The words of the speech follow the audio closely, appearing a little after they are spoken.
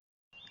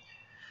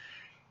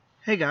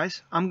Hey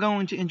guys, I'm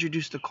going to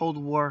introduce the Cold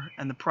War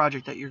and the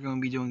project that you're going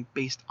to be doing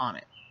based on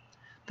it.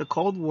 The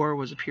Cold War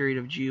was a period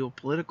of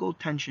geopolitical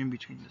tension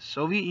between the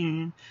Soviet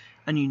Union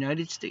and the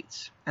United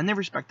States and their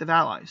respective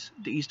allies,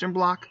 the Eastern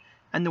Bloc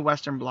and the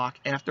Western Bloc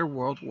after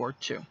World War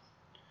II.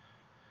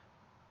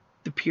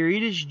 The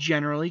period is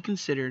generally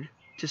considered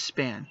to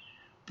span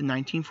the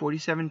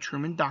 1947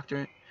 Truman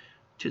Doctrine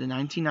to the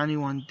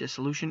 1991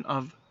 dissolution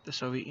of the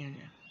Soviet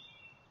Union.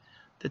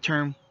 The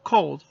term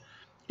cold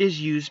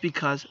is used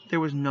because there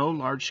was no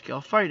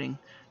large-scale fighting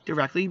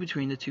directly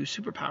between the two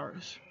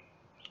superpowers,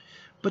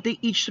 but they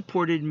each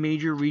supported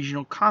major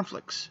regional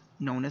conflicts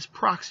known as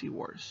proxy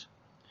wars.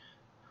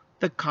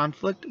 The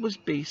conflict was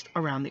based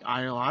around the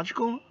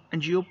ideological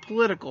and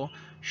geopolitical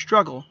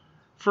struggle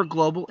for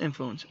global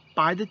influence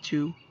by the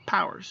two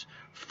powers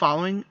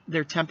following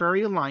their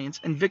temporary alliance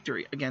and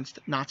victory against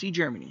Nazi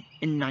Germany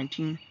in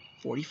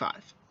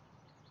 1945.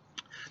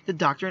 The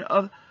doctrine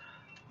of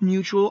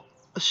mutual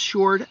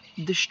assured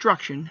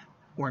destruction,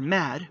 or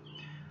MAD,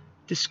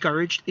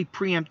 discouraged a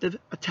preemptive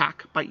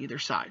attack by either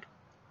side.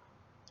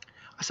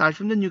 Aside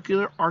from the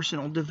nuclear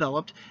arsenal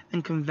developed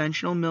and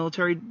conventional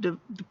military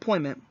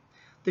deployment,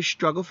 the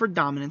struggle for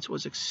dominance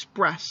was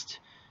expressed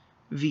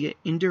via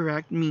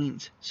indirect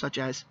means such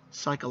as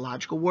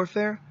psychological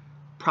warfare,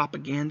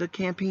 propaganda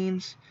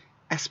campaigns,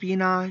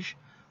 espionage,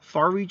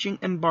 far-reaching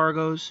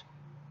embargoes,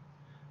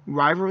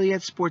 rivalry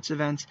at sports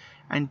events,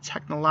 and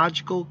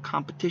technological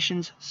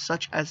competitions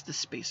such as the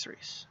space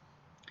race.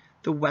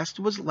 The West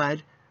was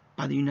led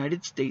by the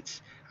United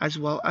States as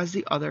well as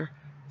the other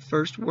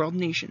First World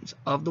nations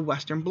of the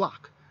Western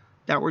Bloc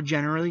that were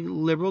generally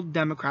liberal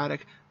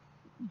democratic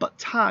but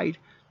tied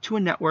to a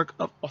network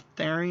of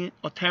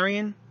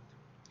authoritarian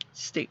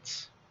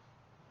states,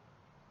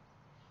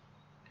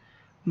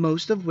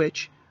 most of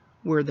which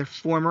were their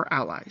former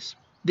allies.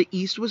 The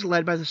East was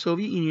led by the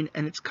Soviet Union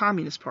and its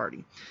Communist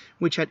Party,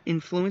 which had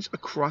influence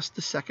across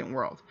the Second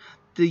World.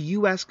 The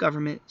U.S.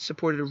 government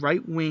supported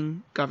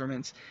right-wing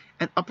governments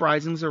and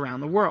uprisings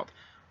around the world,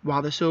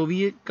 while the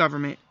Soviet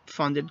government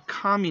funded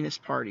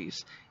communist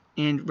parties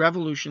and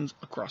revolutions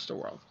across the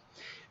world.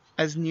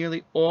 As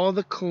nearly all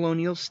the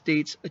colonial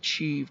states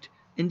achieved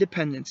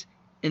independence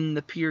in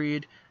the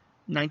period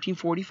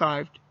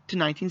 1945 to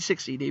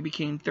 1960, they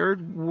became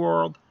Third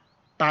World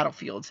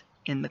battlefields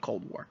in the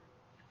Cold War.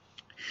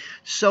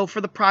 So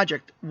for the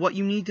project, what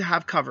you need to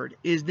have covered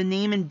is the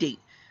name and date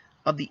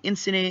of the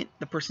incident,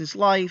 the person's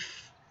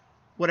life,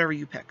 whatever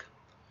you pick.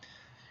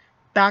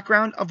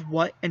 Background of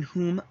what and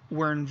whom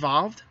were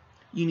involved.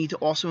 You need to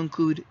also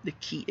include the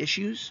key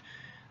issues,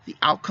 the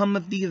outcome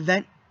of the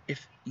event,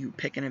 if you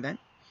pick an event,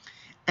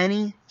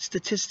 any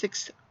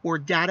statistics or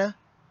data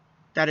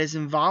that is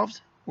involved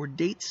or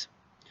dates,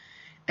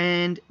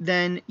 and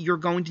then you're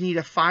going to need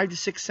a 5 to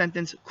 6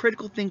 sentence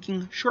critical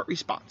thinking short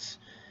response.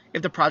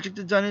 If the project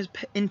is done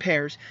in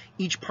pairs,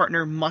 each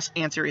partner must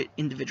answer it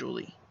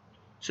individually.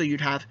 So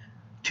you'd have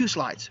 2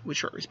 slides with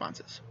short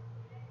responses.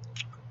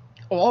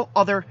 All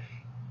other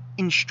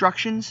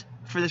instructions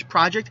for this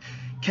project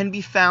can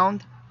be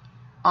found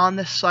on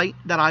the site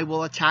that I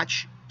will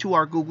attach to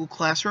our Google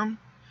Classroom.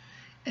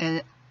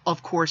 And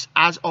of course,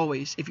 as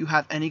always, if you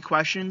have any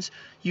questions,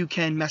 you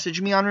can message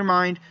me on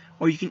Remind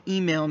or you can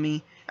email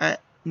me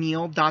at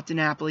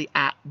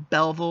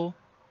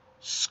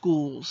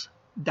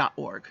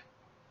neil.dinapoli@bellevilleschools.org.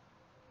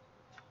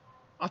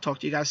 I'll talk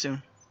to you guys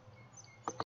soon.